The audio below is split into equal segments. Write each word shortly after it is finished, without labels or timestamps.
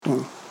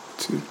1,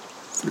 2,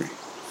 3,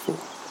 4.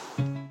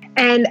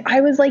 And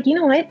I was like, you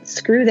know what?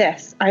 Screw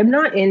this. I'm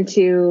not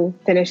into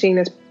finishing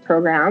this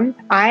program.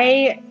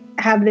 I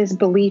have this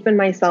belief in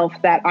myself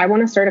that I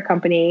want to start a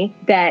company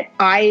that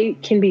I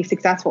can be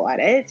successful at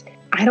it.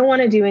 I don't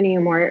want to do any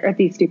more of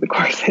these stupid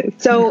courses.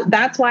 So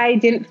that's why I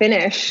didn't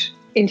finish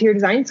interior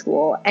design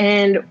school.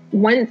 And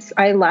once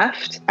I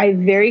left, I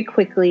very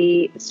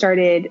quickly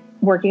started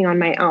working on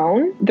my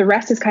own. The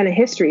rest is kind of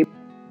history.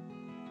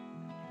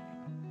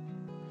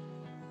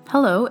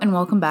 Hello, and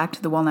welcome back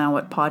to the Well Now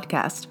What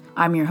podcast.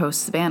 I'm your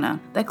host, Savannah.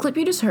 That clip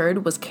you just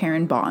heard was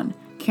Karen Bond.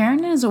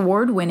 Karen is an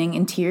award-winning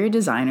interior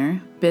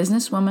designer,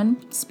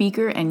 businesswoman,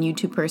 speaker, and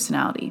YouTube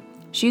personality.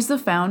 She's the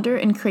founder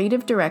and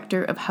creative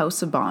director of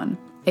House of Bond,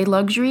 a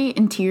luxury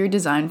interior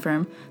design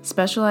firm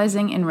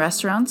specializing in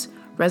restaurants,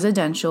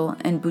 residential,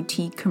 and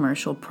boutique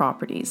commercial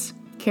properties.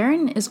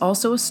 Karen is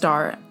also a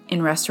star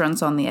in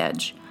Restaurants on the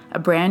Edge, a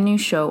brand new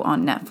show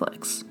on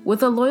Netflix.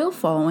 With a loyal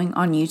following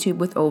on YouTube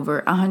with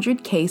over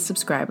 100K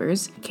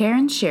subscribers,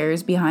 Karen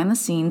shares behind the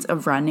scenes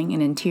of running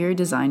an interior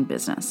design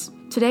business.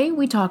 Today,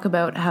 we talk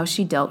about how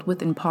she dealt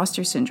with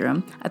imposter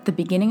syndrome at the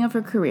beginning of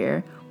her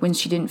career when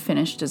she didn't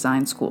finish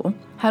design school,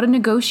 how to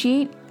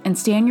negotiate and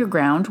stand your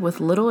ground with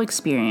little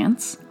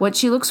experience, what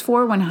she looks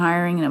for when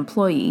hiring an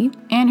employee,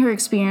 and her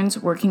experience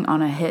working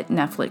on a hit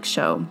Netflix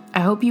show.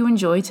 I hope you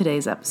enjoy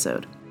today's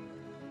episode.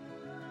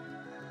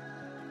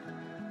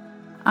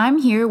 I'm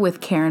here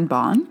with Karen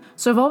Bond.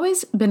 So I've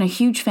always been a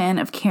huge fan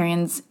of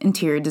Karen's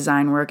interior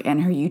design work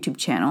and her YouTube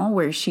channel,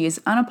 where she is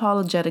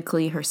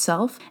unapologetically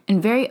herself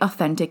and very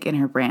authentic in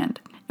her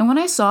brand. And when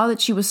I saw that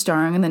she was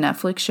starring in the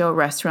Netflix show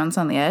Restaurants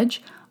on the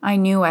Edge, I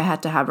knew I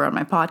had to have her on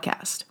my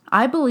podcast.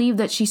 I believe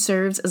that she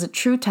serves as a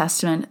true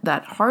testament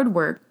that hard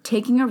work,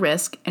 taking a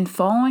risk, and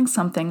following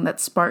something that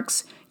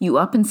sparks you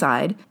up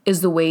inside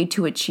is the way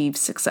to achieve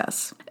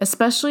success,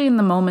 especially in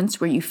the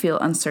moments where you feel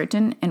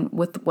uncertain and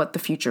with what the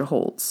future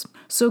holds.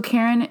 So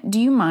Karen, do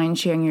you mind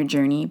sharing your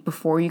journey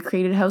before you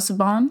created House of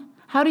Bond?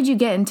 How did you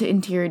get into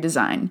interior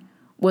design?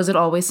 Was it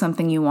always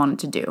something you wanted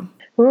to do?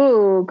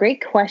 Ooh,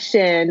 great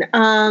question.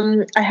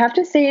 I have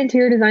to say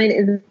interior design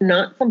is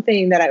not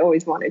something that I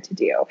always wanted to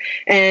do.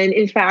 And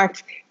in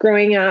fact,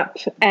 growing up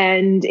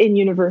and in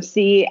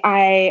university,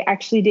 I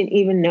actually didn't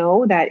even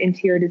know that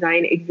interior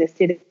design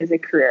existed as a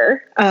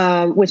career,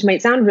 which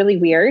might sound really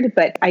weird,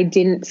 but I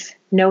didn't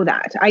know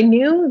that. I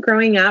knew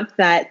growing up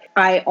that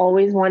I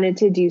always wanted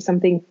to do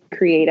something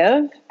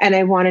creative and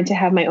I wanted to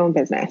have my own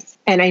business.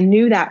 And I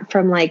knew that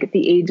from like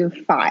the age of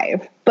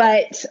 5.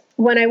 But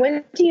when I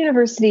went to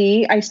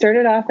university, I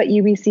started off at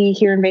UBC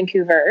here in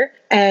Vancouver,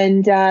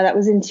 and that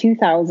was in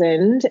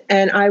 2000.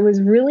 And I was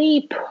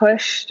really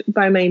pushed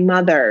by my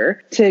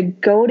mother to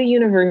go to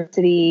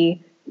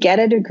university, get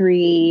a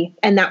degree.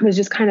 And that was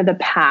just kind of the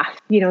path,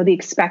 the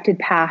expected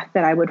path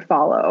that I would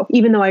follow,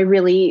 even though I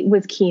really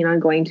was keen on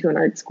going to an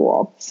art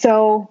school.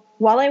 So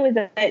while I was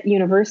at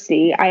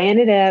university, I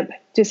ended up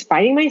just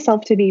finding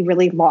myself to be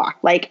really lost.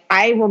 Like,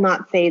 I will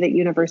not say that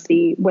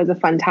university was a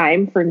fun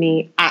time for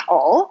me at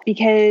all,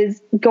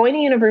 because going to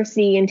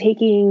university and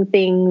taking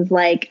things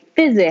like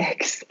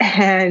physics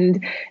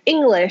and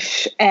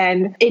English,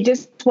 and it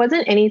just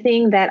wasn't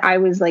anything that I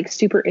was like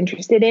super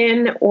interested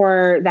in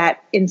or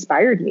that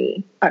inspired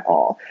me at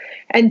all.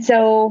 And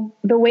so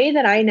the way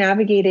that I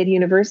navigated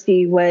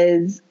university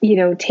was,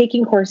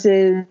 taking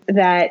courses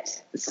that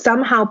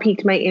somehow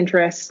piqued my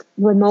interest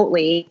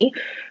remotely,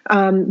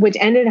 which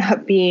ended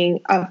up being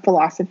a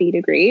philosophy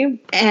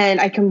degree. And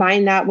I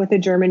combined that with a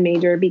German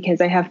major because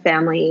I have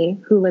family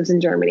who lives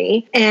in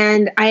Germany.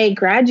 And I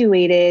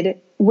graduated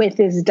with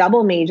this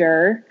double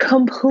major,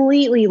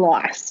 completely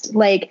lost.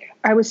 Like,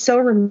 I was so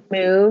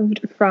removed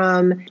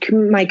from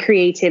my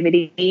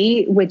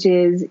creativity, which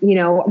is,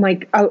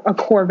 like a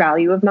core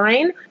value of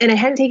mine. And I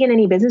hadn't taken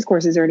any business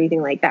courses or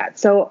anything like that.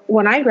 So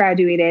when I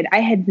graduated, I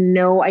had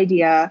no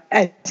idea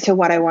as to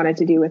what I wanted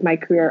to do with my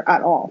career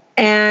at all.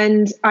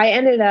 And I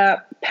ended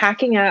up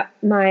packing up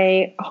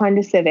my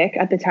Honda Civic.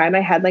 At the time,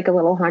 I had like a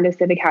little Honda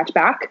Civic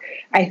hatchback.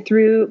 I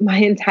threw my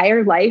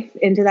entire life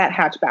into that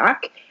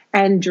hatchback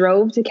and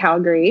drove to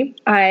Calgary.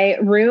 I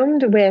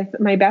roomed with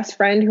my best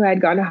friend who I had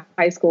gone to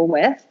high school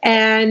with,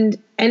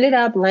 and ended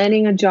up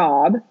landing a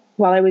job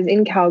while I was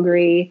in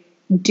Calgary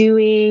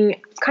doing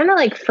kind of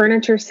like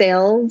furniture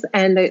sales.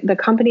 And the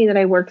company that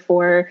I worked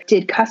for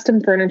did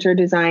custom furniture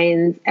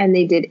designs, and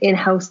they did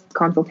in-house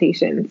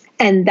consultations.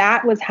 And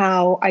that was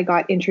how I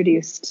got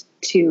introduced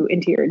to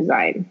interior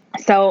design.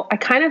 So I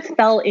kind of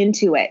fell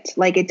into it.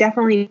 Like, it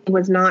definitely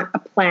was not a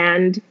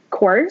planned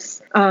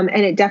course. And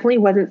it definitely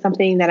wasn't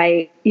something that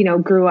I,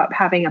 grew up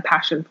having a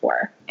passion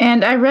for.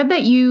 And I read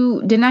that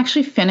you didn't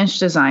actually finish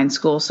design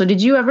school. So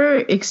did you ever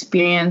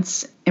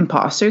experience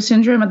imposter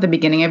syndrome at the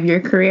beginning of your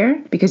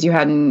career because you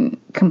hadn't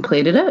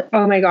completed it?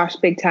 Oh my gosh,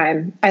 big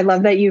time. I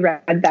love that you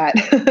read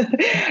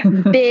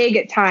that.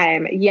 Big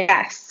time.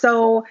 Yes.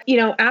 So,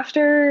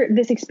 after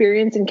this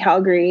experience in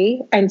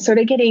Calgary and sort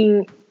of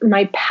getting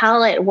my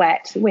palette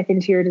wet with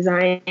interior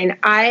design,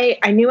 I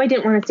knew I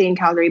didn't want to stay in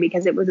Calgary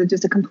because it was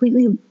just a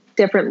completely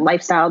different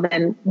lifestyle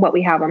than what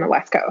we have on the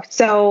West Coast.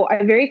 So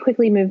I very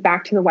quickly moved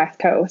back to the West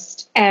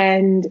Coast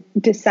and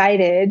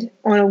decided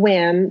on a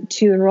whim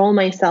to enroll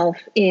myself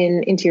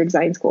in interior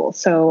design school.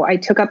 So I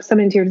took up some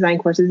interior design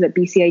courses at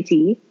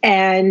BCIT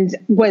and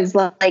was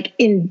like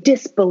in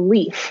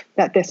disbelief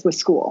that this was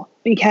school,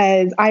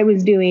 because I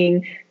was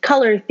doing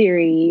color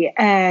theory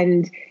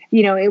and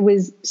it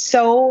was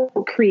so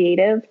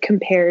creative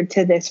compared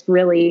to this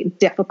really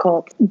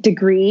difficult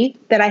degree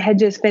that I had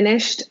just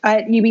finished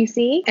at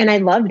UBC. And I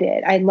loved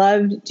it. I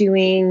loved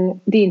doing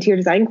the interior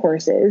design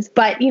courses.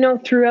 But,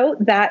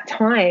 throughout that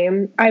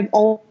time, I've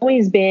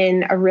always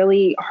been a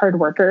really hard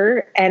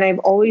worker and I've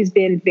always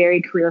been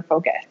very career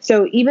focused.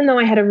 So even though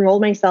I had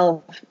enrolled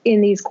myself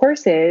in these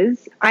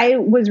courses, I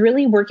was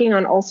really working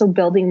on also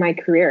building my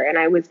career, and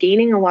I was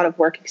gaining a lot of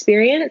work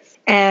experience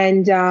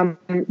and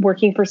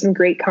working for some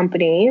great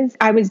companies.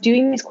 I was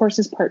doing these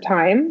courses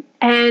part-time,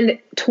 and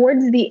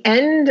towards the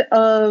end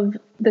of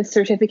the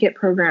certificate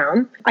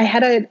program, I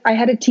had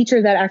a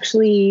teacher that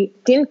actually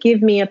didn't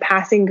give me a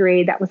passing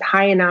grade that was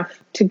high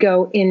enough to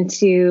go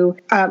into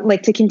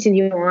to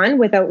continue on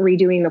without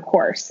redoing the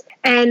course.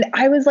 And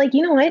I was like,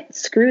 you know what?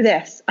 Screw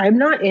this. I'm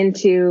not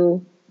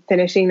into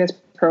finishing this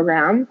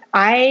program.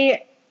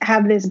 I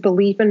have this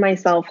belief in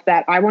myself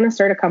that I want to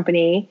start a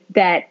company,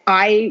 that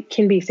I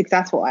can be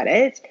successful at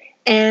it.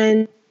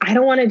 And I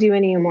don't want to do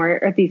any more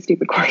of these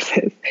stupid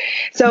courses.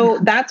 So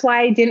that's why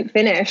I didn't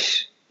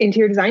finish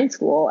interior design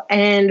school.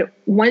 And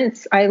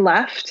once I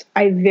left,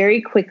 I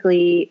very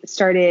quickly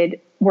started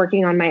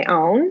working on my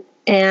own.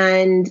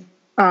 And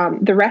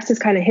the rest is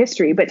kind of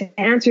history. But to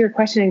answer your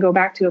question and go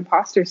back to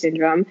imposter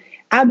syndrome,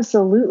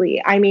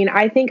 absolutely. I mean,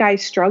 I think I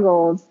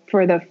struggled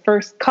for the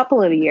first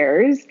couple of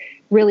years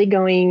really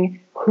going,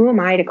 who am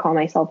I to call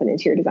myself an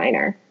interior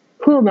designer?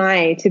 Who am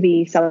I to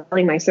be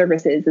selling my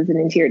services as an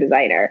interior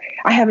designer?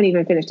 I haven't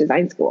even finished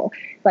design school.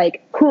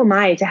 Like, who am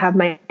I to have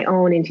my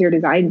own interior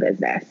design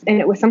business? And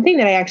it was something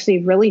that I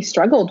actually really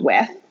struggled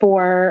with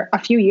for a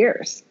few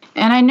years.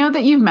 And I know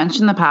that you've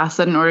mentioned in the past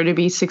that in order to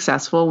be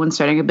successful when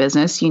starting a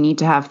business, you need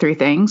to have three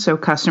things. So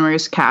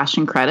customers, cash,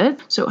 and credit.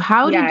 So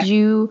how did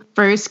you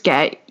first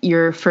get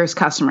your first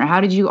customer? How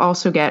did you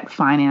also get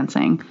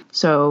financing?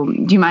 So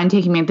do you mind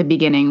taking me at the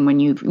beginning when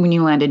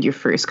you landed your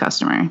first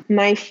customer?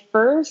 My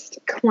first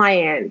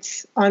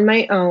client on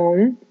my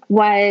own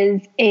was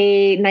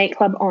a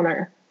nightclub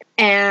owner.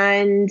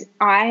 And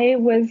I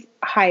was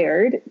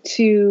hired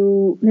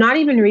to not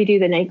even redo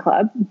the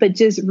nightclub, but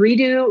just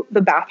redo the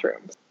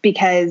bathrooms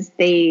because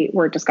they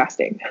were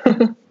disgusting.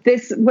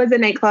 This was a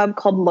nightclub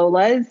called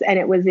Lola's, and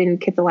it was in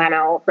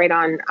Kitsilano, right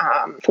on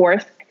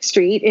 4th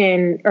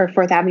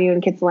Avenue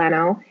in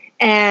Kitsilano.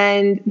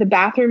 And the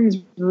bathrooms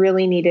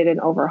really needed an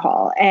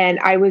overhaul. And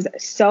I was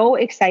so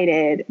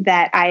excited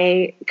that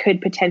I could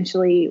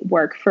potentially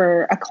work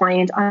for a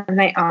client on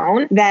my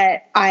own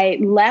that I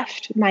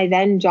left my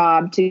then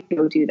job to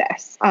go do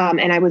this.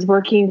 And I was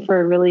working for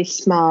a really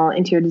small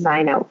interior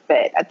design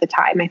outfit at the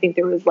time. I think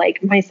there was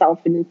like myself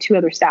and 2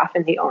 other staff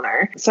and the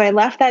owner. So I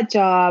left that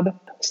job,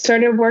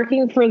 started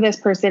working for this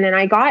person, and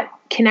I got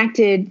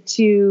connected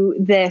to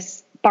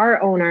this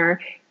bar owner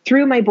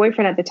through my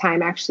boyfriend at the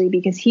time, actually,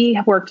 because he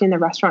worked in the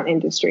restaurant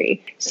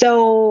industry.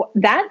 So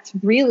that's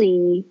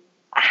really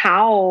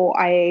how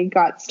I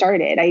got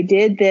started. I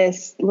did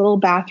this little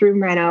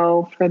bathroom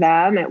reno for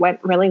them. It went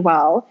really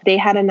well. They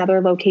had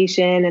another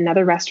location,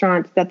 another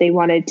restaurant that they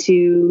wanted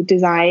to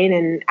design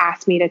and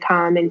asked me to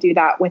come and do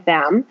that with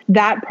them.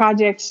 That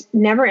project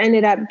never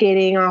ended up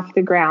getting off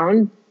the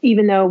ground,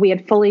 even though we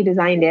had fully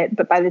designed it.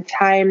 But by the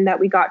time that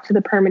we got to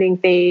the permitting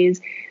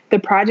phase, the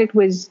project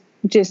was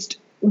just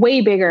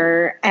way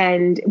bigger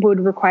and would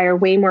require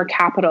way more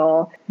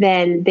capital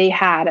than they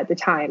had at the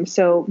time.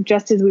 So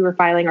just as we were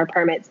filing our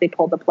permits, they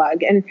pulled the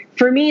plug. And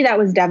for me, that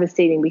was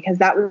devastating because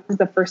that was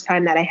the first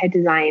time that I had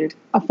designed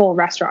a full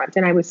restaurant.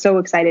 And I was so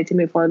excited to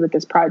move forward with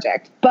this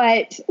project.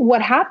 But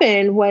what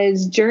happened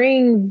was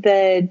during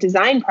the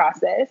design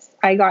process,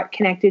 I got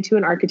connected to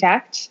an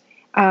architect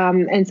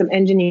and some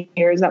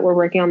engineers that were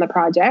working on the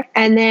project.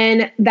 And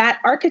then that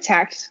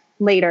architect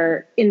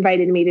later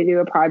invited me to do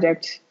a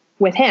project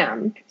with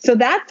him. So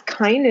that's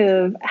kind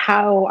of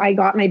how I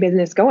got my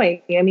business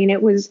going. I mean,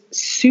 it was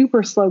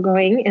super slow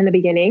going in the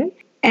beginning.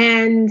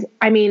 And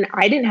I mean,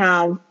 I didn't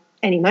have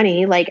any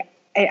money. Like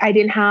I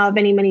didn't have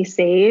any money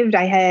saved.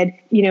 I had,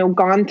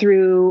 gone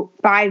through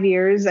 5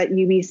 years at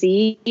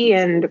UBC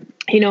and,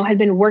 had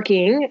been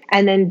working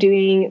and then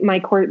doing my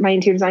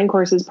interior design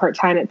courses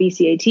part-time at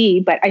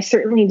BCIT, but I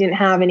certainly didn't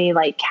have any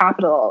like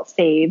capital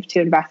saved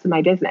to invest in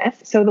my business.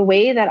 So the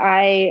way that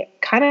I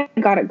kind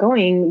of got it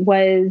going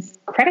was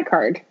credit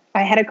card.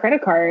 I had a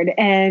credit card,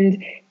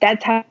 and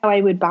that's how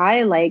I would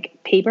buy like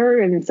paper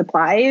and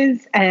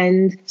supplies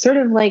and sort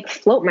of like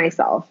float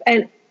myself.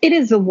 And it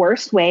is the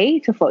worst way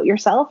to float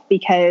yourself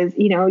because,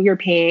 you're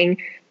paying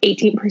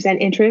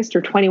 18% interest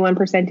or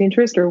 21%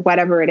 interest or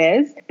whatever it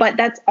is. But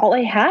that's all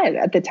I had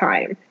at the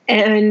time.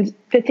 And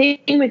the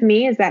thing with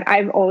me is that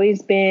I've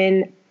always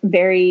been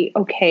very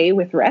okay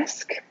with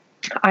risk.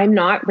 I'm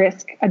not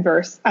risk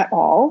adverse at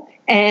all.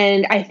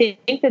 And I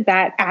think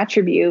that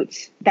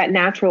attribute, that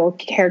natural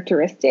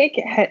characteristic,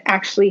 had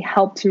actually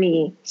helped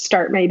me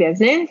start my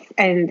business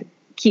and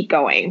keep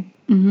going.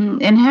 Mm-hmm.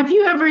 And have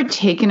you ever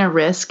taken a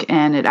risk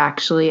and it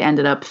actually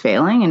ended up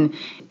failing?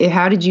 And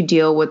how did you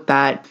deal with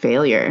that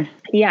failure?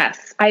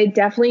 Yes, I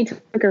definitely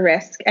took a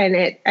risk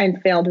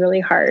and failed really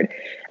hard.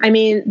 I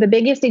mean, the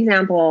biggest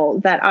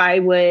example that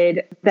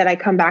I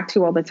come back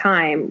to all the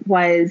time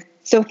was,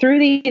 so through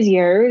these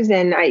years,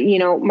 and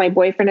my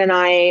boyfriend and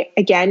I,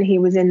 again, he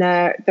was in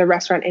the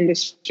restaurant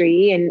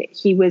industry and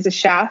he was a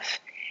chef.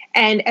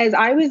 And as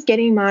I was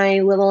getting my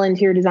little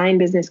interior design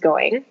business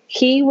going,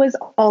 he was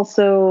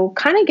also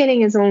kind of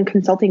getting his own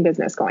consulting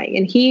business going.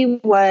 And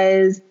he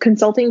was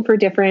consulting for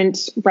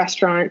different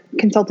restaurants,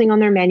 consulting on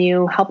their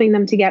menu, helping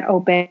them to get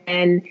open.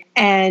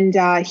 And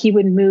he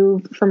would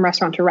move from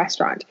restaurant to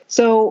restaurant.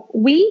 So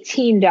we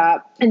teamed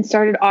up and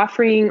started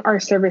offering our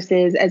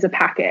services as a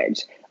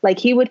package. Like,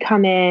 he would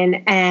come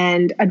in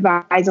and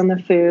advise on the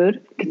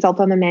food, consult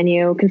on the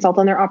menu, consult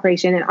on their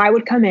operation. And I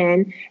would come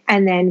in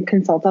and then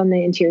consult on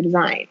the interior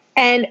design.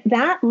 And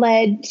that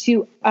led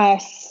to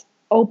us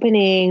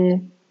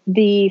opening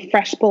the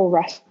Fresh Bowl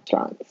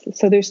restaurants.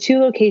 So there's 2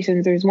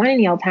 locations. There's one in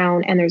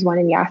Yaletown and there's one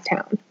in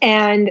Gastown.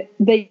 And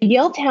the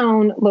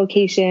Yaletown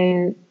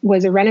location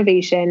was a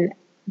renovation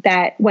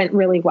that went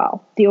really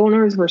well. The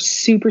owners were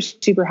super,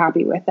 super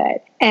happy with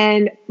it.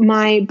 And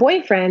my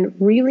boyfriend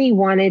really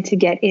wanted to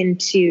get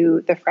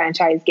into the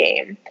franchise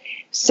game.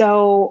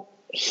 So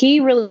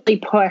he really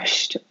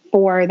pushed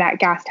for that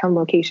Gastown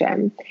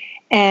location.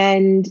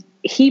 And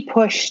he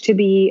pushed to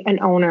be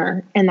an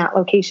owner in that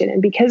location.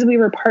 And because we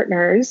were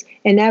partners,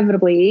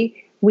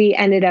 inevitably, we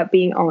ended up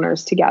being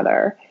owners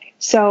together.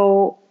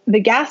 So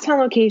the Gastown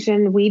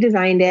location, we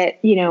designed it.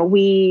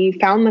 We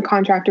found the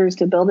contractors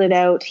to build it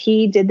out.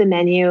 He did the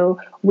menu.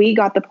 We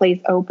got the place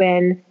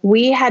open.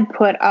 We had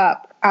put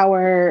up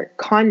our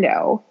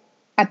condo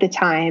at the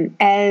time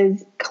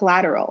as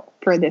collateral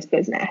for this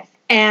business.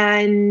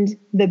 And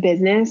the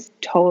business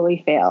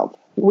totally failed.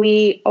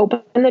 We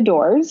opened the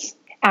doors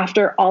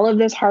after all of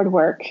this hard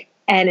work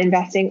and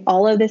investing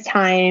all of this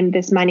time,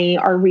 this money,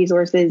 our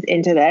resources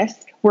into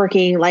this,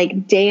 working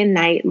like day and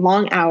night,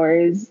 long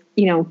hours,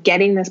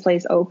 getting this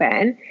place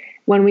open.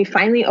 When we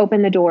finally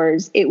opened the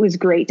doors, it was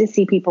great to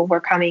see people were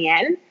coming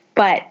in,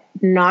 but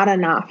not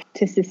enough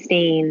to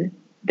sustain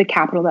the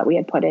capital that we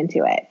had put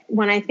into it.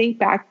 When I think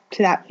back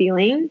to that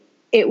feeling,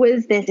 it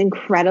was this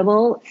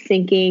incredible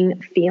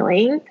sinking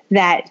feeling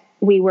that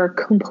we were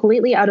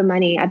completely out of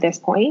money at this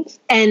point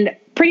and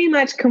pretty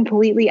much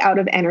completely out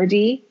of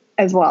energy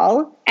as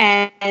well.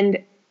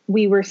 And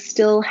we were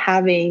still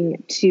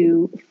having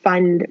to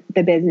fund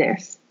the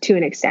business to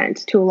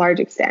a large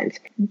extent.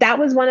 That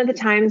was one of the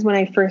times when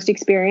I first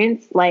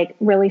experienced like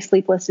really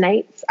sleepless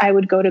nights. I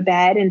would go to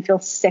bed and feel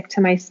sick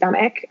to my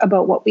stomach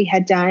about what we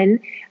had done.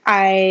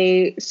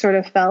 I sort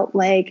of felt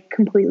like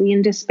completely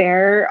in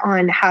despair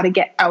on how to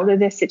get out of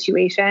this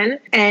situation.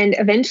 And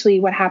eventually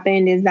what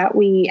happened is that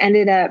we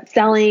ended up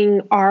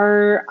selling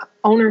our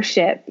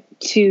ownership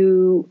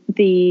to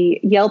the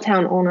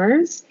Yaletown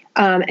owners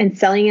and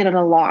selling it at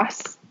a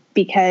loss,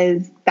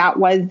 because that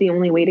was the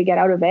only way to get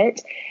out of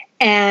it.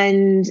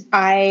 And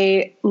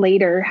I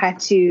later had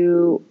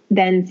to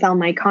then sell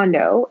my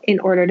condo in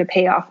order to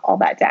pay off all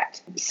that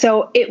debt.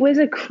 So it was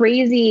a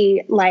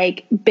crazy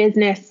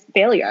business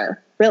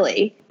failure,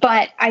 really.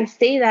 But I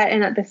say that,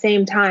 and at the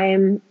same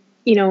time,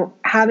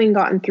 having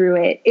gotten through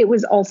it, it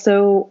was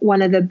also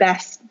one of the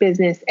best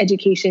business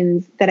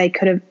educations that I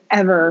could have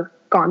ever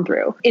gone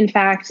through. In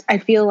fact, I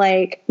feel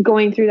like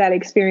going through that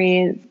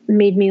experience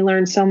made me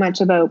learn so much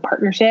about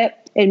partnership.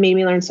 It made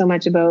me learn so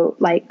much about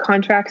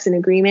contracts and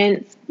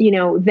agreements,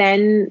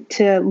 then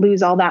to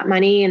lose all that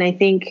money. And I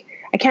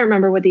can't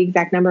remember what the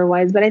exact number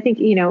was, but I think,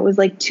 it was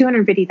like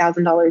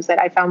 $250,000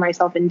 that I found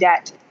myself in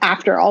debt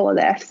after all of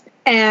this.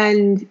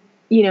 And,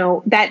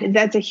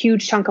 that's a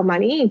huge chunk of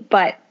money,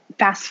 but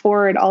fast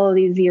forward all of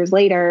these years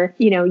later,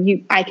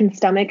 I can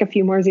stomach a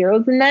few more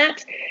zeros than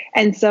that.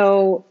 And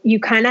so you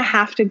kind of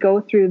have to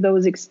go through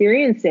those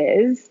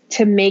experiences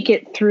to make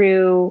it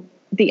through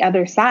the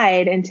other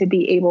side and to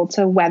be able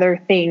to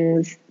weather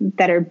things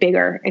that are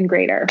bigger and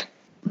greater.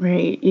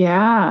 Right.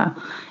 Yeah.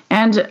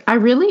 And I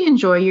really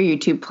enjoy your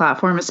YouTube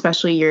platform,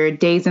 especially your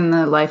Days in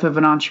the Life of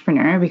an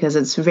Entrepreneur, because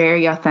it's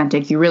very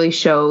authentic. You really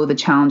show the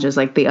challenges,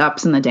 like the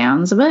ups and the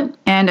downs of it.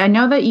 And I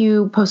know that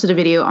you posted a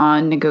video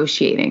on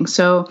negotiating.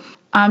 So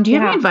do you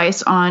have any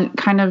advice on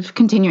kind of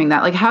continuing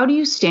that? Like, how do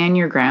you stand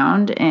your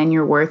ground and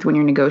your worth when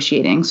you're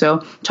negotiating?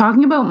 So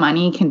talking about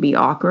money can be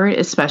awkward,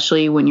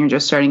 especially when you're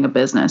just starting a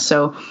business.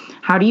 So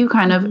how do you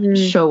kind of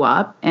show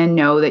up and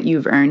know that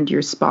you've earned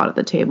your spot at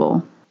the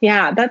table?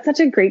 Yeah, that's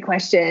such a great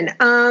question.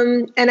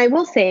 And I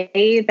will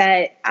say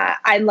that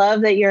I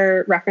love that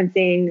you're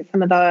referencing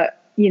some of the,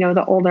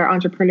 the older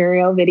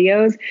entrepreneurial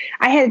videos.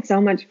 I had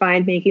so much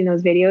fun making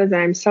those videos, and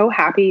I'm so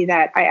happy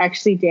that I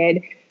actually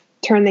did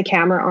turn the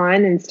camera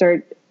on and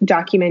start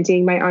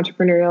documenting my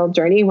entrepreneurial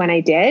journey when I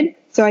did.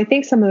 So I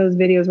think some of those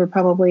videos were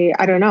probably,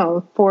 I don't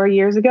know, 4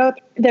 years ago.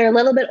 They're a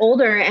little bit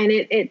older, and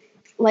it's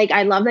like,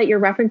 I love that you're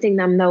referencing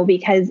them though,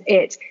 because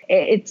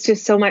it's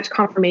just so much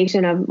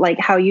confirmation of like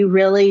how you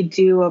really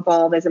do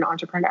evolve as an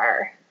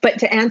entrepreneur. But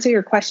to answer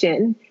your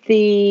question,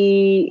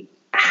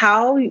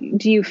 how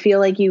do you feel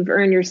like you've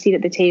earned your seat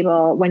at the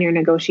table when you're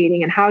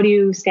negotiating, and how do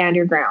you stand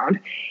your ground?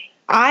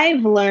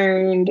 I've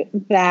learned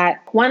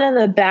that one of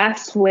the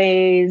best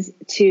ways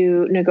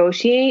to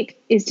negotiate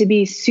is to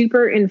be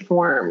super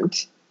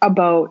informed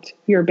about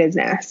your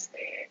business.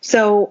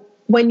 So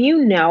when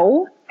you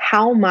know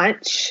how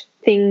much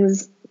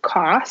things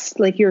cost,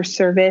 like your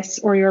service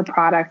or your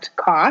product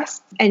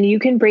costs, and you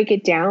can break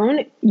it down,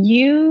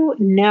 you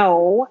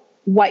know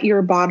what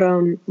your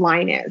bottom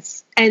line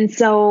is. And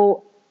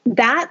so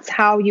that's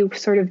how you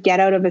sort of get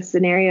out of a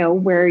scenario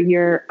where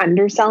you're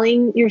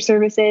underselling your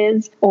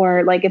services,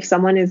 or like if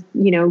someone is,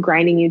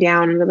 grinding you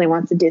down and really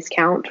wants a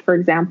discount, for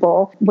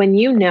example, when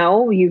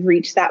you've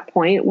reached that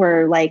point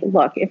where like,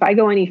 look, if I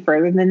go any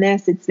further than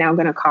this, it's now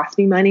going to cost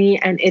me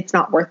money and it's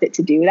not worth it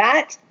to do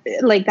that.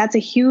 Like, that's a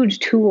huge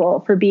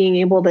tool for being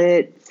able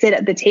to sit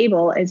at the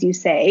table, as you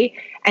say,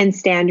 and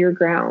stand your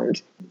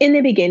ground. In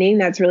the beginning,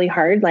 that's really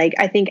hard. Like,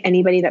 I think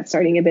anybody that's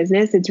starting a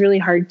business, it's really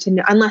hard to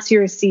know, unless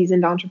you're a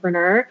seasoned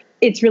entrepreneur,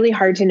 it's really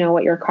hard to know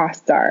what your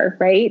costs are,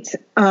 right?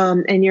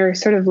 And you're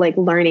sort of like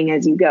learning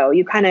as you go.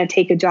 You kind of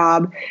take a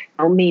job,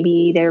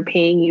 maybe they're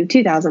paying you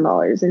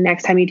 $2,000, and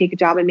next time you take a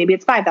job and maybe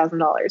it's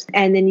 $5,000.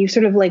 And then you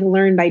sort of like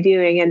learn by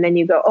doing, and then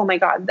you go, oh my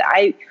God,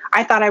 I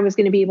thought I was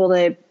going to be able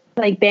to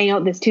like bang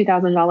out this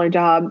 $2,000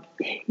 job,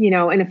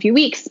 in a few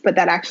weeks, but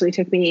that actually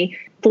took me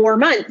 4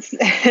 months,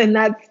 and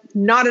that's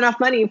not enough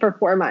money for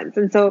 4 months.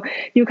 And so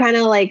you kind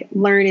of like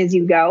learn as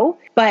you go.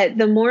 But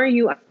the more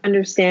you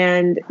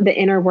understand the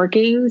inner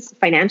workings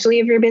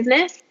financially of your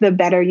business, the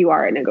better you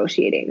are at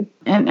negotiating.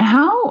 And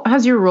how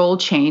has your role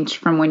changed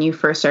from when you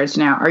first started to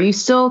now? Are you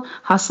still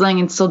hustling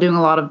and still doing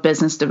a lot of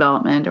business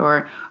development,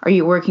 or are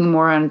you working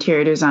more on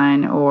interior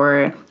design,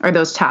 or are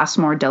those tasks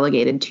more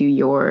delegated to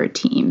your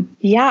team?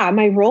 Yeah,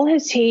 my role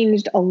has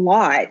changed a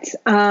lot.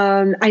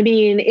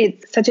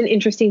 It's such an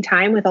interesting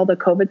time with all the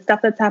COVID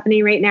stuff that's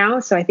happening right now.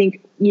 So I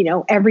think,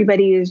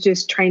 everybody is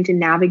just trying to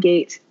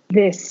navigate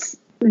this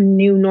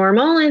new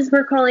normal, as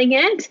we're calling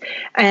it,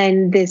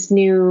 and this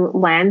new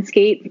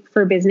landscape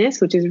for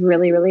business, which is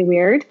really, really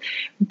weird.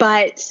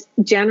 But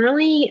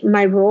generally,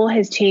 my role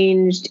has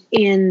changed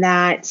in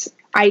that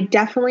I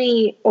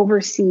definitely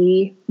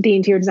oversee the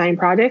interior design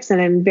projects,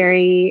 and I'm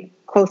very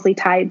closely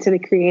tied to the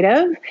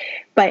creative.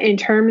 But in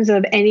terms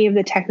of any of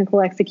the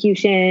technical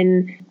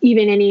execution,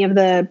 even any of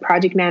the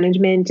project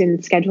management and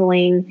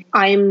scheduling,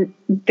 I'm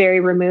very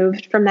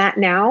removed from that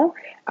now,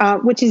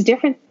 which is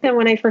different than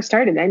when I first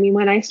started. I mean,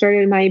 when I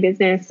started my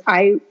business,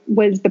 I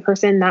was the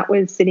person that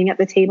was sitting at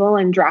the table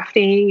and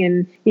drafting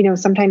and,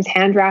 sometimes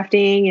hand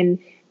drafting and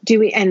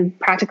doing and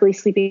practically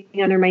sleeping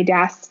under my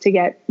desk to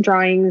get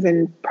drawings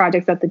and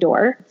projects at the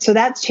door. So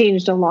that's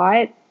changed a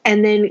lot.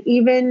 And then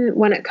even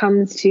when it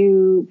comes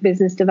to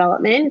business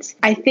development,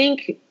 I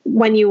think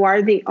when you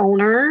are the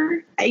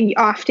owner,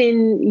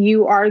 often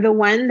you are the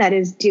one that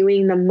is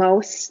doing the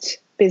most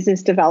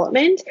business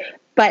development.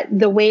 But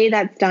the way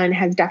that's done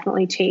has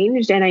definitely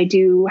changed, and I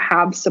do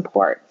have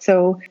support.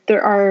 So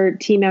there are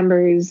team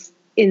members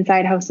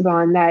inside House of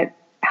On that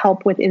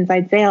help with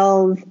inside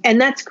sales, and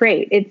that's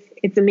great.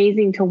 It's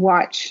amazing to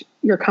watch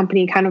your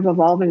company kind of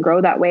evolve and grow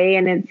that way,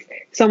 and it's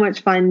so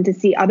much fun to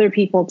see other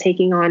people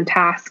taking on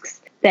tasks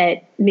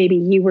that maybe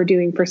you were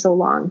doing for so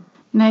long.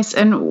 Nice.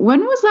 And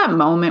when was that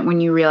moment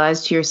when you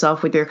realized to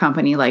yourself with your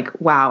company, like,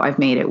 wow, I've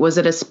made it? Was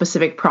it a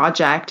specific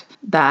project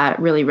that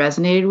really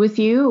resonated with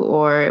you,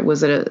 or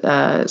was it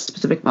a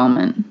specific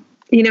moment?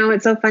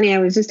 It's so funny. I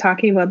was just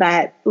talking about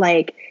that,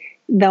 like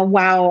the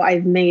wow,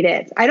 I've made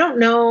it. I don't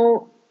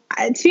know.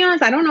 To be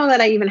honest, I don't know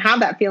that I even have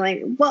that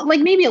feeling. Well,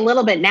 like maybe a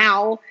little bit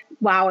now,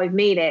 wow, I've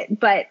made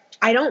it. But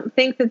I don't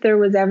think that there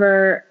was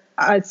ever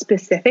a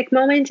specific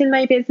moment in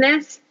my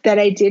business that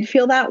I did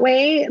feel that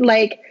way.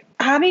 Like,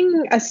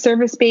 having a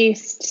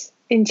service-based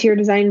interior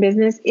design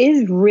business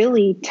is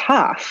really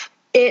tough.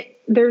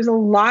 There's a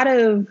lot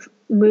of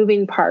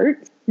moving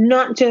parts,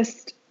 not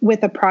just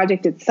with a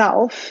project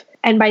itself.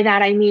 And by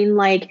that, I mean,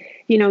 like,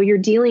 you're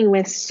dealing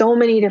with so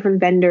many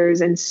different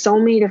vendors and so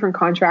many different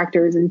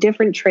contractors and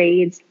different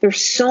trades.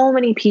 There's so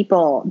many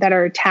people that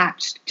are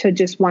attached to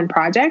just one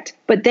project.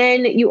 But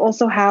then you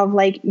also have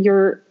like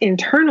your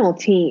internal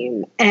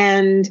team,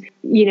 and,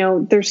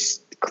 there's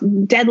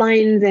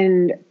deadlines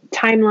and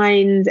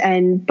timelines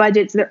and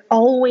budgets. They're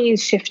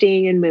always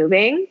shifting and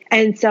moving.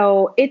 And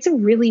so it's a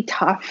really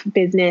tough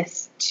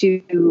business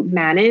to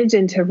manage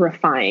and to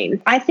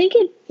refine. I think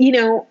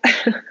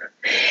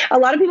a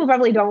lot of people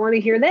probably don't want to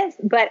hear this,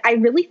 but I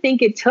really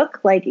think it took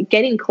like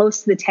getting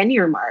close to the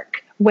 10-year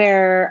mark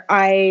where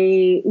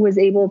I was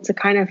able to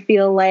kind of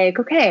feel like,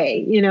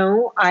 okay,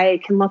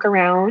 I can look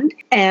around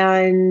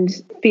and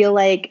feel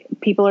like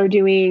people are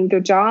doing their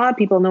job.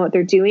 People know what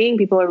they're doing.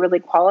 People are really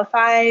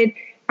qualified.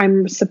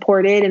 I'm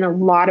supported in a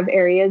lot of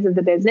areas of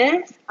the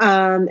business.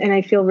 And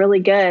I feel really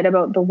good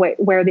about the way,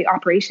 where the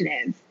operation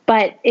is.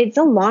 But it's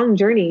a long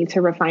journey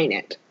to refine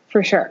it,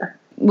 for sure.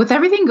 With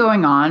everything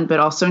going on, but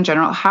also in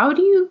general, how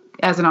do you,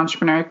 as an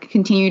entrepreneur,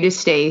 continue to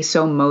stay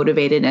so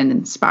motivated and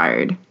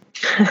inspired?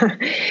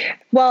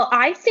 Well,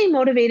 I stay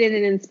motivated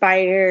and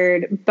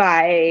inspired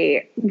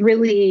by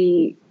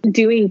really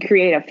doing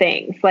creative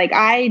things. Like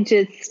I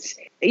just,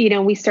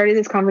 we started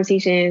this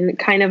conversation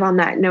kind of on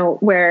that note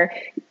where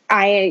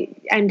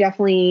I'm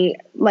definitely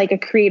like a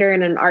creator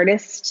and an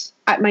artist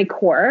at my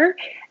core.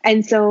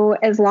 And so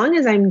as long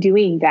as I'm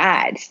doing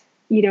that,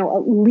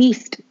 at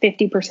least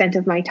 50%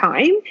 of my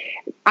time,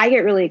 I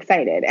get really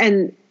excited.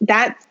 And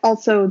that's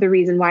also the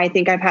reason why I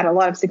think I've had a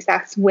lot of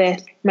success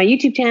with my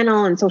YouTube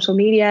channel and social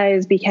media,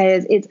 is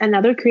because it's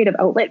another creative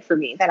outlet for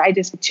me that I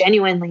just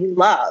genuinely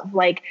love.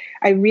 Like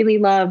I really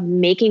love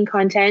making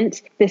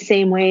content the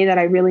same way that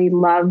I really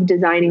love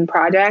designing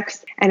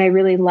projects. And I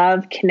really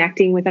love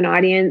connecting with an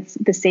audience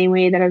the same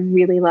way that I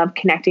really love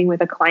connecting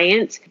with a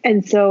client.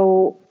 And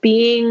so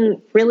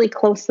being really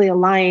closely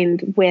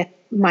aligned with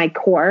my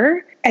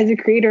core as a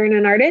creator and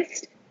an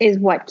artist is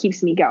what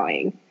keeps me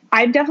going.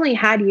 I've definitely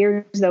had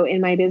years though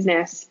in my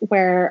business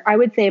where I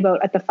would say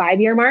about at the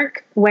 5-year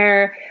mark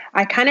where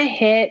I kind of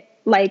hit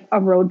like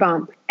a road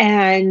bump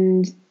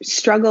and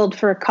struggled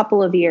for a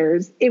couple of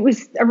years. It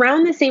was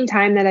around the same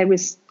time that I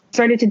was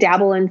started to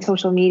dabble in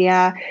social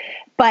media,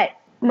 but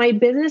my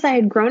business, I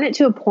had grown it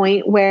to a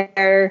point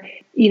where,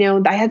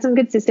 I had some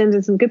good systems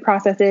and some good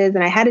processes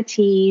and I had a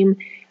team.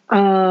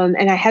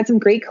 And I had some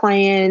great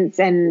clients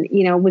and,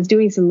 was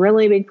doing some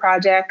really big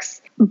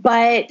projects,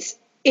 but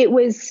it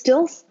was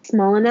still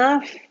small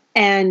enough.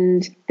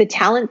 And the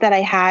talent that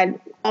I had,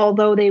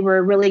 although they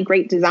were really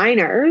great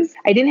designers,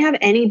 I didn't have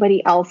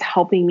anybody else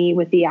helping me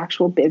with the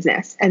actual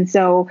business. And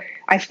so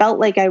I felt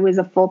like I was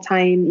a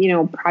full-time,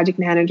 project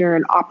manager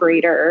and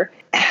operator.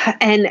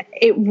 And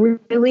it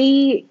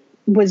really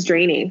was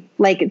draining.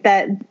 Like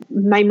that,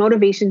 my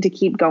motivation to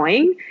keep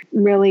going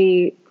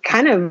really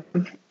kind of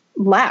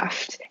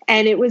left.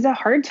 And it was a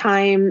hard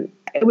time.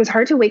 It was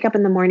hard to wake up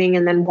in the morning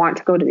and then want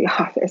to go to the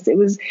office. It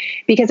was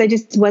because I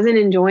just wasn't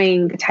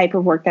enjoying the type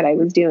of work that I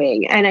was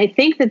doing. And I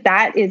think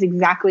that is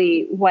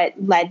exactly what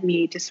led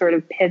me to sort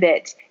of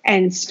pivot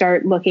and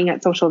start looking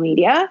at social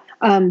media,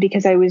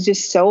 because I was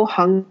just so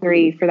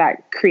hungry for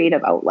that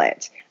creative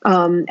outlet.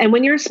 And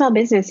when you're a small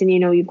business and,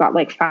 you've got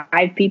like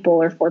 5 people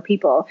or 4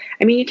 people,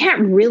 I mean, you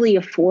can't really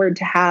afford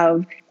to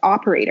have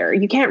operator.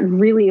 You can't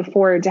really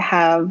afford to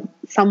have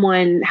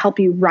someone help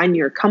you run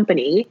your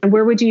company. And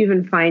where would you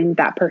even find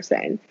that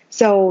person?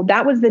 So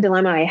that was the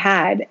dilemma I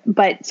had.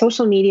 But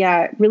social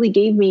media really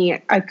gave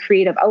me a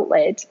creative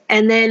outlet.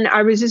 And then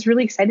I was just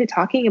really excited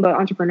talking about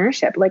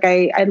entrepreneurship. Like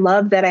I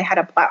love that I had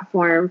a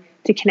platform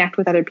to connect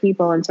with other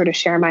people and sort of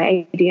share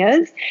my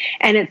ideas.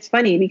 And it's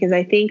funny because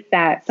I think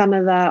that some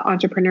of the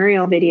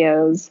entrepreneurial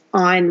videos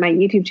on my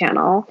YouTube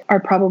channel are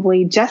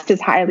probably just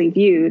as highly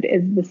viewed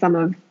as some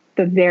of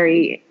the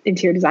very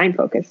interior design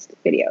focused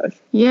videos.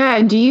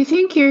 Yeah. Do you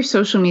think your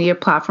social media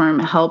platform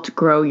helped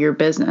grow your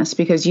business?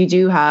 Because you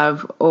do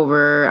have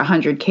over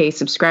 100K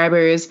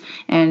subscribers,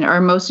 and are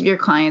most of your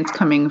clients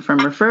coming from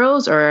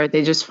referrals, or are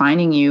they just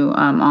finding you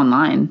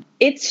online?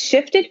 It's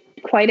shifted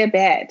quite a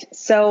bit.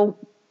 So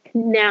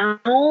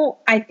now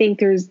I think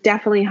there's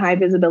definitely high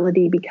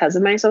visibility because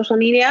of my social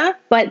media,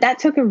 but that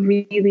took a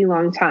really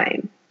long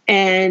time.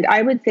 And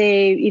I would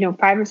say,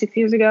 5 or 6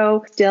 years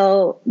ago,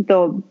 still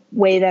the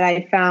way that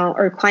I found,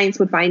 or clients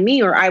would find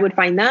me, or I would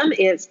find them,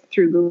 is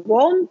through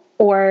Google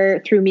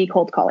or through me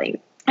cold calling.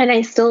 And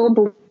I still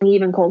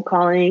believe in cold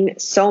calling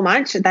so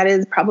much. That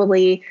is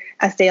probably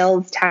a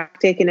sales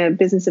tactic and a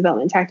business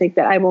development tactic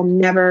that I will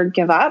never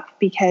give up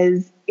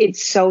because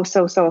it's so,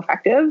 so, so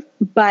effective.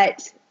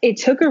 But it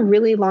took a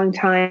really long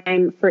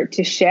time for it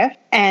to shift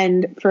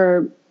and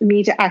for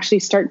me to actually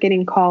start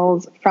getting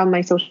calls from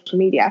my social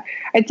media.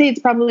 I'd say it's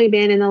probably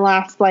been in the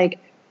last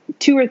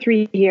 2 or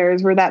 3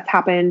 years where that's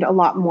happened a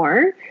lot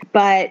more,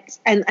 but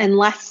and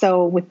less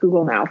so with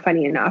Google now,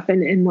 funny enough,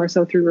 and more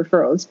so through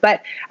referrals.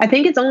 But I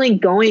think it's only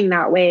going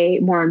that way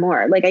more and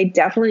more. Like I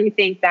definitely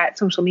think that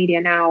social media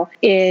now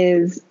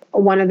is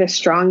one of the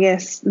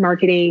strongest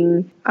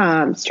marketing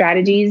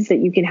strategies that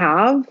you can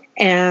have.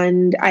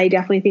 And I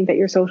definitely think that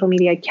your social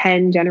media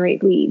can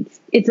generate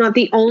leads. It's not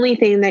the only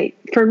thing that,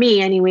 for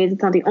me anyways,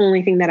 it's not the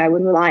only thing that I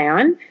would rely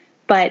on,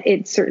 but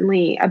it's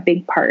certainly a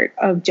big part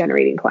of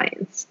generating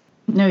clients.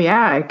 No,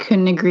 yeah, I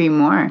couldn't agree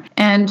more.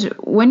 And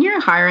when you're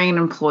hiring an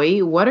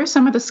employee, what are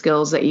some of the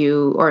skills that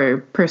or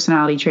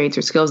personality traits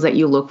or skills that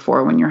you look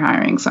for when you're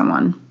hiring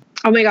someone?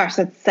 Oh my gosh,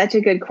 that's such a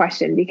good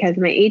question because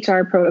my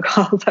HR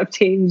protocols have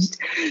changed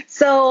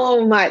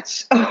so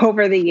much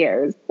over the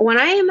years. When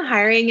I am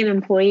hiring an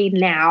employee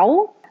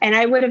now, and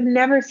I would have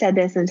never said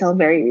this until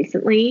very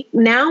recently,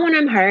 now when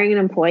I'm hiring an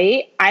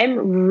employee,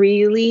 I'm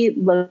really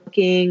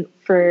looking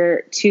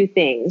for 2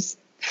 things: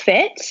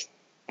 fit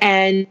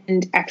and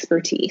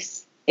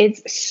expertise.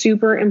 It's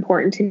super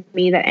important to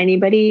me that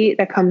anybody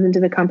that comes into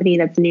the company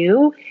that's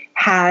new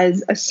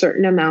has a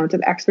certain amount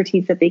of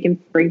expertise that they can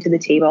bring to the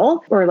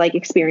table or like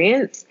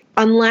experience,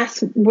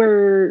 unless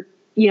we're,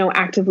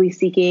 actively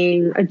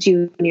seeking a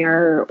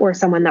junior or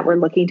someone that we're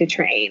looking to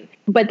train.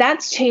 But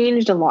that's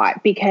changed a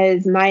lot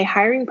because my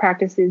hiring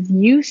practices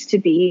used to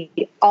be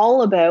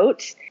all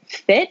about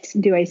fit.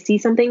 Do I see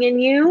something in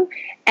you?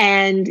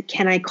 And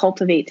can I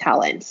cultivate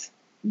talent?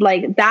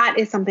 Like that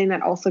is something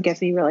that also gets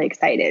me really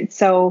excited.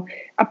 So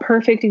a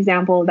perfect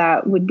example of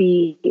that would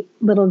be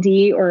little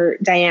D, or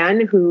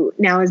Diane, who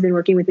now has been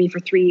working with me for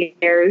 3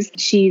 years.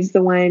 She's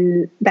the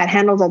one that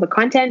handles all the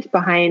content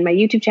behind my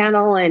YouTube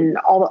channel and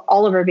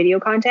all of our video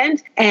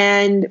content.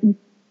 And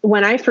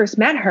when I first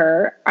met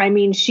her,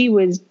 she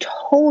was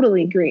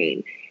totally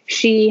green.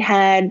 She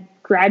had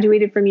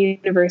graduated from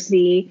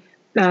university,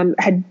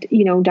 had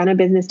done a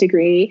business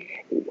degree,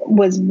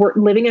 was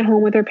living at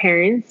home with her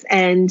parents,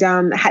 and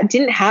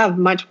didn't have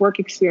much work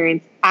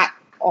experience at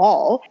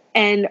all.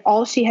 And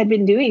all she had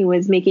been doing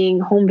was making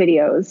home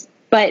videos.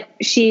 But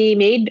she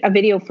made a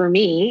video for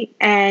me,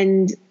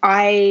 and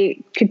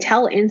I could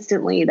tell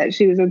instantly that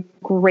she was a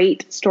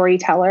great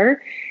storyteller.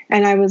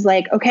 And I was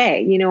like,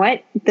 okay, you know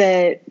what?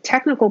 The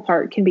technical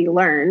part can be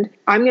learned.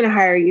 I'm going to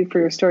hire you for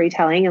your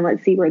storytelling, and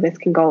let's see where this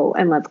can go,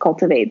 and let's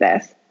cultivate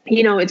this.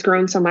 It's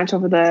grown so much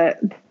over the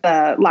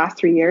last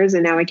 3 years,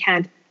 and now I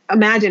can't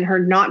imagine her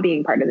not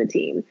being part of the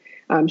team.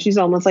 She's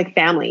almost like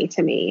family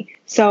to me.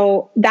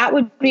 So that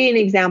would be an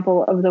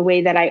example of the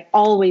way that I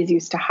always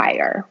used to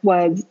hire,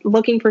 was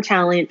looking for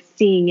talent,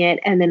 seeing it,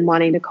 and then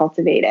wanting to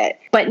cultivate it.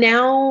 But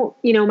now,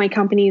 my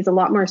company is a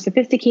lot more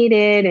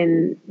sophisticated,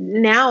 and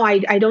now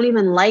I don't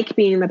even like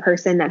being the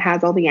person that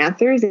has all the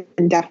answers,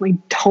 and definitely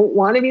don't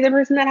want to be the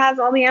person that has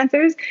all the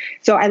answers.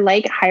 So I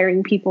like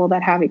hiring people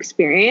that have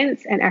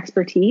experience and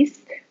expertise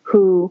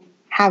who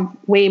have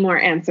way more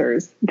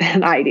answers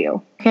than I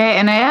do. Okay.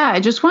 And I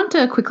just want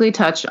to quickly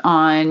touch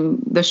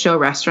on the show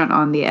Restaurant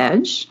on the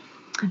Edge.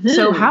 Mm-hmm.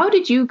 So how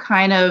did you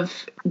kind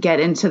of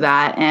get into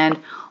that? And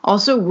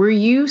also, were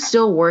you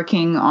still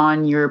working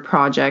on your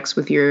projects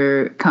with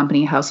your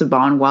company, House of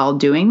Bond, while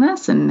doing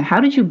this? And how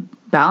did you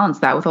balance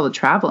that with all the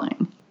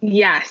traveling?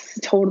 Yes,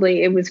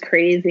 totally. It was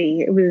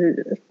crazy. It was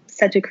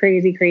such a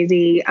crazy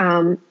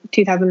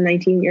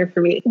 2019 year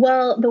for me.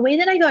 Well, the way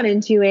that I got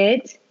into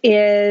it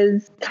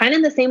is kind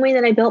of the same way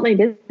that I built my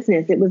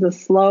business. It was a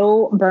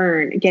slow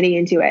burn getting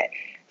into it.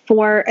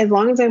 For as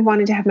long as I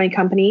wanted to have my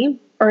company,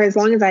 or as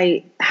long as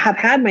I have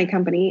had my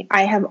company,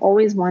 I have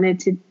always wanted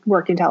to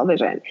work in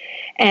television.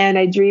 And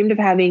I dreamed of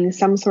having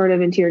some sort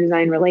of interior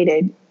design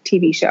related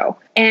TV show.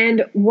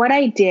 And what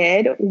I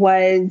did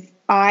was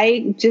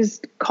I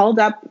just called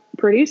up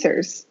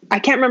producers. I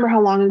can't remember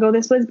how long ago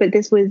this was, but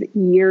this was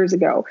years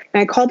ago.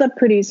 And I called up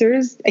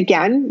producers,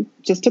 again,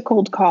 just a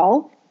cold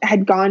call,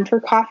 had gone for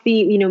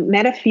coffee,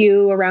 met a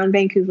few around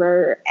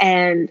Vancouver,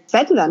 and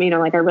said to them, I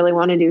really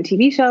want to do a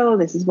TV show.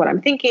 This is what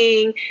I'm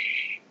thinking.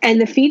 And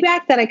the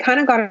feedback that I kind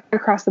of got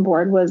across the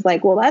board was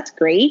like, well, that's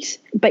great,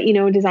 but,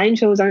 design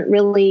shows aren't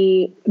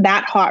really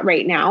that hot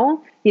right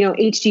now.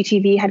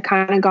 HGTV had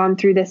kind of gone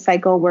through this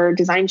cycle where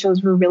design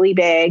shows were really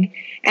big.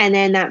 And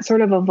then that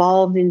sort of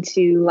evolved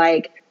into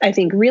I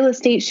think real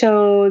estate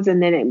shows,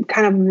 and then it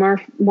kind of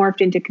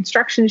morphed into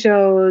construction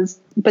shows.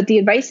 But the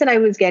advice that I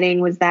was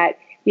getting was that,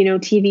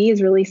 TV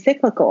is really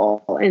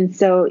cyclical. And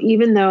so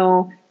even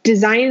though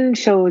design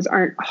shows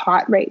aren't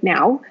hot right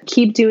now,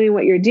 keep doing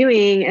what you're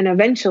doing, and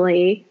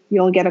eventually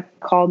you'll get a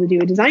call to do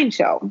a design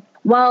show.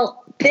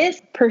 Well, this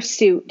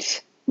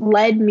pursuit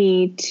led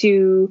me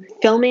to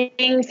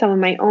filming some of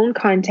my own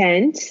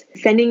content,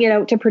 sending it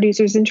out to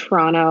producers in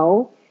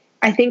Toronto.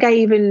 I think I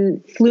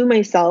even flew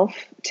myself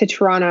to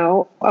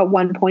Toronto at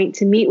one point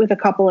to meet with a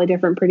couple of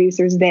different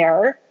producers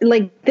there.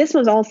 This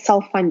was all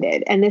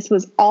self-funded, and this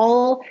was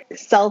all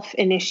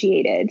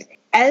self-initiated.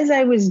 As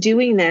I was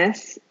doing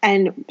this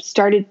and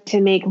started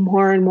to make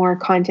more and more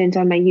content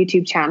on my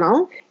YouTube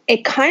channel,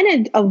 it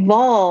kind of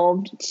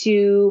evolved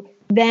to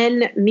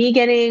then me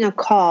getting a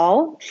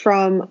call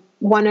from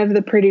one of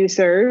the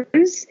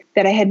producers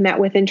that I had met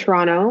with in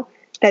Toronto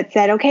that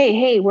said, okay,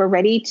 hey, we're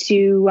ready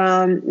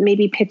to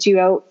maybe pitch you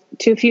out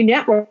to a few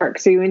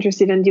networks. Are you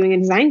interested in doing a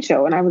design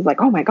show? And I was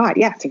like, oh my God,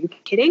 yes. Are you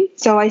kidding?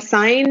 So I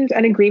signed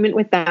an agreement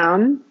with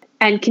them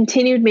and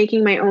continued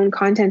making my own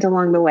content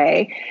along the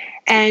way.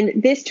 And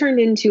this turned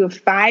into a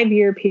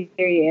 5-year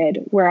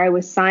period where I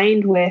was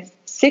signed with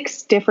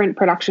 6 different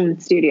production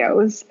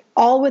studios,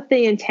 all with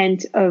the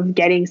intent of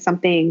getting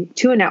something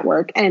to a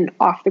network and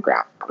off the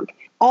ground.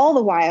 All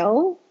the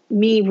while,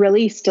 me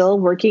really still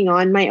working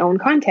on my own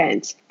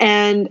content.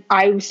 And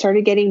I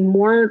started getting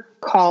more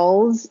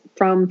calls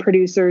from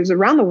producers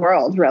around the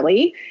world,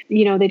 really.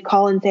 They'd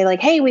call and say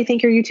hey, we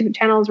think your YouTube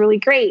channel is really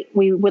great.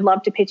 We would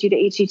love to pitch you to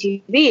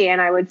HGTV.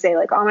 And I would say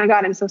oh my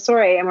God, I'm so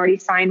sorry. I'm already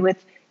signed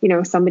with,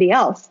 somebody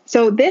else.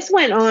 So this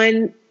went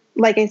on,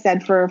 like I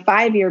said, for a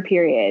 5-year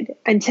period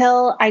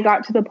until I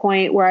got to the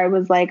point where I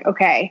was like,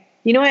 okay,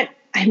 you know what?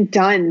 I'm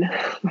done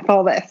with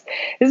all this.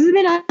 This has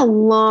been a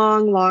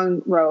long,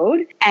 long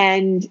road.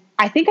 And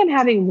I think I'm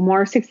having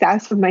more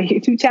success with my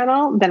YouTube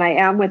channel than I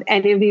am with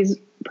any of these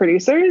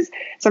producers.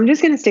 So I'm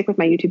just going to stick with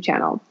my YouTube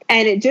channel.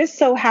 And it just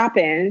so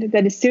happened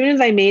that as soon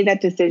as I made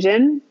that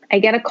decision, I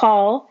get a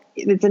call.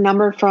 It's a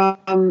number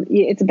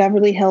it's a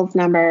Beverly Hills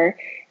number.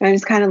 And I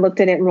just kind of looked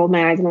at it and rolled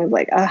my eyes and I was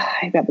like,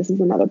 I bet this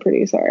is another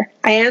producer.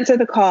 I answer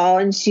the call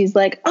and she's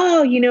like,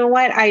 oh, you know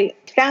what? I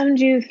found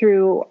you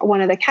through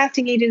one of the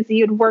casting agents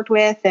you'd worked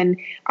with. And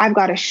I've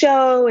got a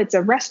show. It's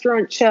a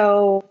restaurant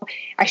show.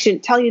 I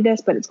shouldn't tell you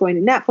this, but it's going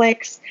to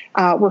Netflix.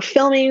 We're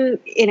filming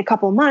in a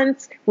couple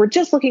months. We're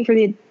just looking for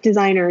the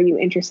designer. Are you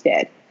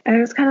interested? And I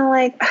was kind of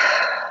like,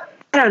 I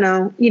don't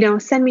know,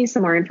 send me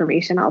some more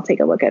information. I'll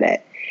take a look at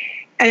it.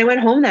 And I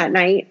went home that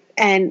night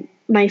and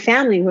my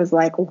family was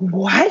like,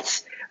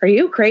 what? Are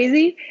you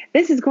crazy?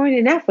 This is going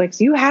to Netflix.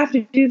 You have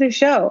to do the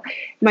show.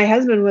 My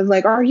husband was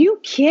like, are you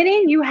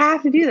kidding? You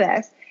have to do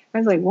this. I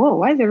was like, whoa,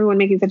 why is everyone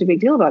making such a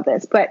big deal about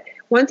this? But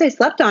once I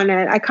slept on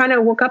it, I kind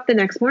of woke up the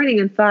next morning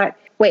and thought,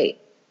 wait,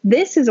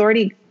 this has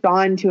already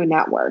gone to a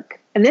network.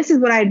 And this is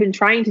what I had been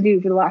trying to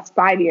do for the last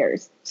 5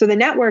 years. So the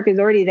network is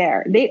already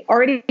there. They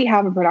already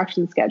have a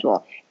production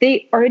schedule.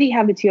 They already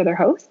have the 2 other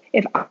hosts.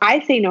 If I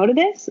say no to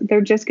this,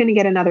 they're just going to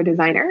get another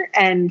designer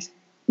and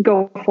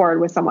go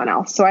forward with someone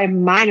else. So I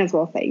might as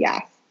well say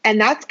yes. And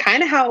that's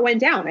kind of how it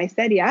went down. I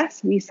said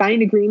yes. We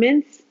signed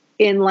agreements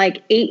in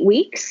like 8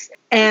 weeks.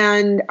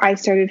 And I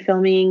started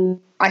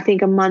filming, I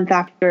think a month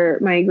after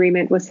my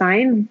agreement was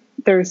signed.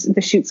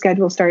 The shoot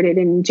schedule started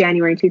in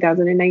January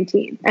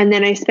 2019. And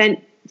then I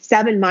spent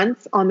 7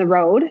 months on the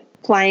road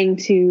flying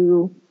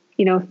to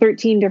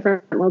 13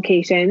 different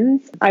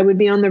locations. I would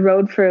be on the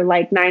road for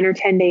like 9 or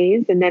 10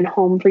 days and then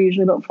home for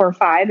usually about 4 or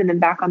 5 and then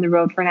back on the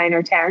road for 9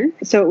 or 10.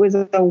 So it was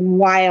a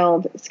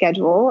wild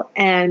schedule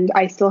and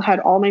I still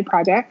had all my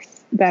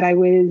projects that I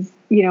was,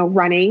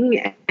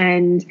 running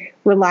and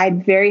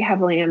relied very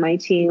heavily on my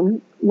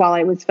team while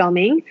I was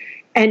filming.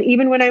 And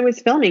even when I was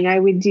filming, I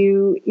would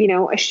do,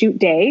 a shoot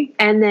day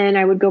and then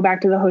I would go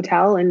back to the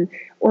hotel and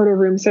order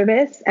room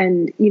service.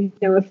 And,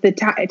 if the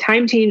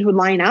time change would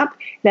line up,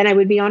 then I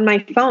would be on my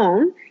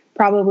phone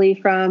probably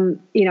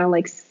from,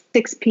 like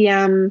 6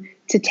 p.m.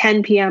 to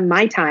 10 p.m.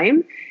 my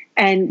time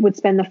and would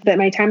spend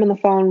my time on the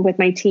phone with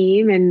my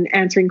team and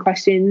answering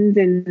questions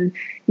and,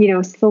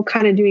 still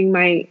kind of doing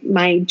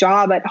my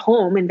job at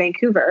home in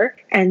Vancouver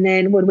and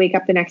then would wake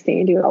up the next day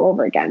and do it all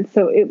over again.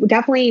 So it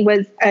definitely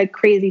was a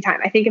crazy time.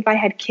 I think if I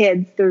had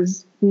kids,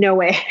 there's no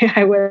way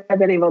I would have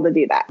been able to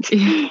do that.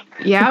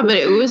 Yeah, but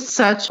it was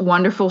such a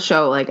wonderful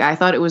show. Like I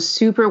thought it was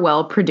super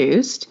well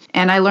produced.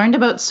 And I learned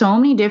about so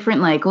many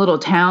different like little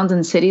towns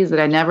and cities that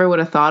I never would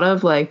have thought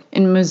of. Like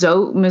in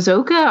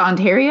Muskoka,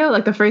 Ontario,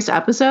 like the first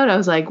episode, I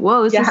was like,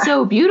 whoa, this is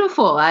so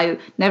beautiful. I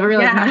never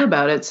really knew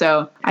about it.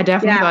 So I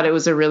definitely thought it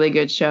was a really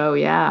good show.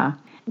 Yeah.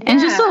 And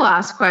just the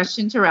last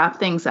question to wrap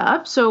things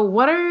up. So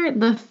what are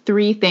the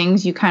 3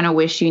 things you kind of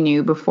wish you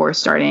knew before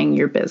starting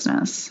your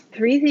business?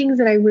 3 things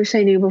that I wish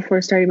I knew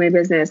before starting my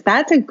business.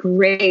 That's a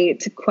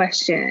great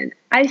question.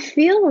 I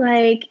feel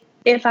like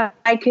if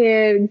I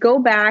could go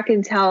back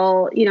and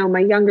tell, my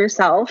younger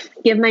self,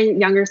 give my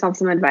younger self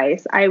some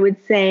advice, I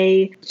would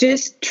say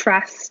just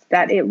trust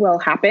that it will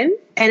happen.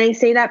 And I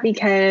say that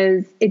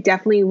because it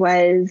definitely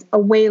was a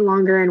way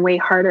longer and way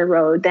harder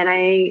road than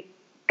I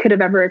could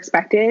have ever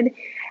expected.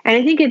 And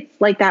I think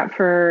it's like that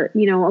for,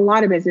 a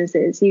lot of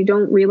businesses. You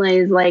don't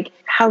realize like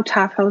how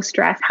tough, how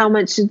stressed, how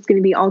much it's going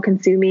to be all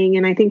consuming.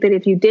 And I think that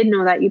if you did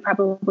know that, you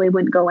probably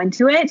wouldn't go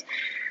into it.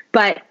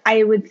 But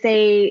I would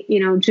say,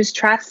 just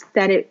trust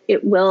that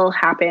it will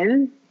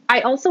happen.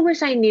 I also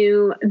wish I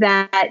knew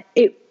that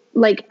it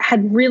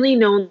had really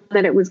known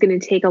that it was going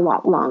to take a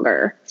lot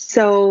longer.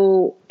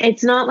 So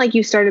it's not like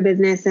you start a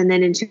business and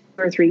then in 2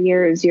 or 3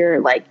 years, you're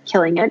like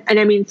killing it. And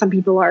I mean, some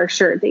people are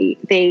sure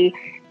they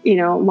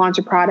launch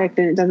a product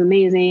and it does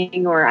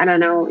amazing, or I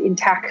don't know, in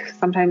tech,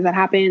 sometimes that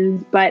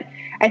happens. But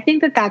I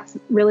think that that's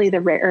really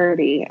the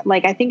rarity.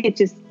 Like, I think it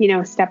just,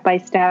 step by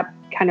step,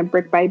 kind of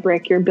brick by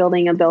brick, you're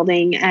building a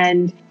building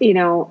and,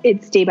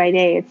 it's day by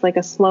day. It's like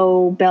a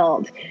slow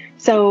build.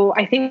 So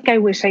I think I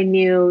wish I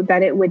knew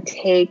that it would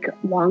take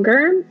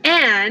longer.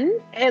 And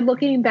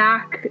looking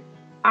back,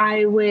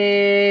 I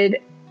would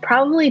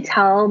probably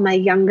tell my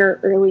younger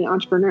early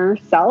entrepreneur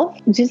self,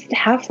 just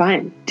have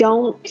fun.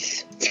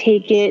 Don't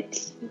take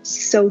it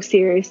so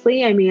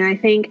seriously. I mean, I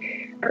think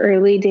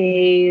early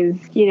days,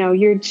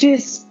 you're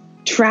just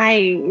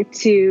trying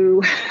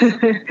to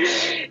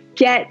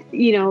get,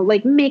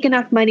 make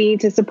enough money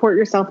to support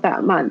yourself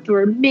that month,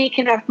 or make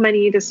enough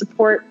money to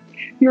support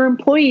your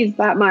employees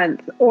that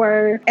month,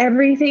 or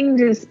everything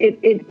just,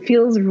 it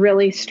feels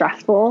really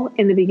stressful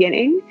in the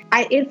beginning.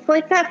 It's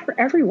like that for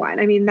everyone.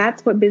 I mean,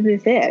 that's what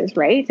business is,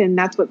 right? And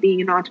that's what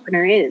being an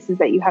entrepreneur is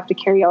that you have to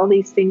carry all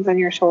these things on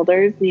your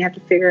shoulders and you have to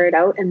figure it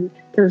out. And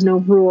there's no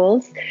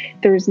rules.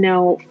 There's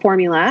no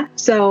formula.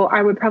 So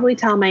I would probably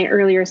tell my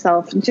earlier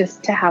self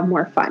just to have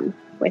more fun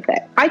with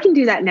it. I can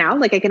do that now.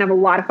 Like I can have a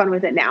lot of fun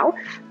with it now,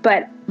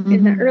 but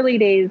in the early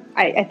days,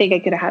 I think I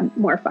could have had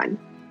more fun.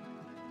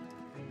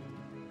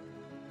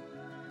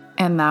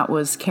 And that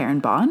was Karen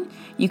Bon.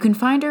 You can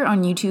find her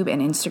on YouTube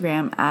and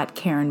Instagram at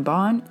Karen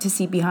Bon to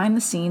see behind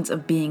the scenes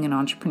of being an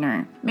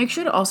entrepreneur. Make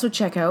sure to also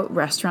check out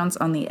Restaurants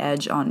on the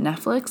Edge on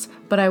Netflix,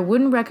 but I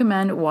wouldn't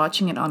recommend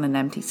watching it on an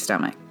empty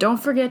stomach.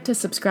 Don't forget to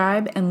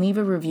subscribe and leave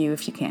a review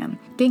if you can.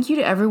 Thank you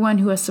to everyone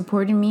who has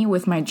supported me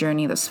with my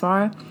journey thus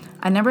far.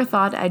 I never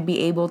thought I'd be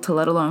able to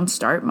let alone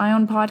start my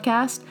own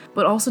podcast,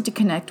 but also to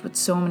connect with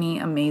so many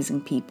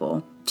amazing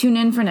people. Tune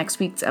in for next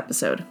week's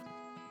episode.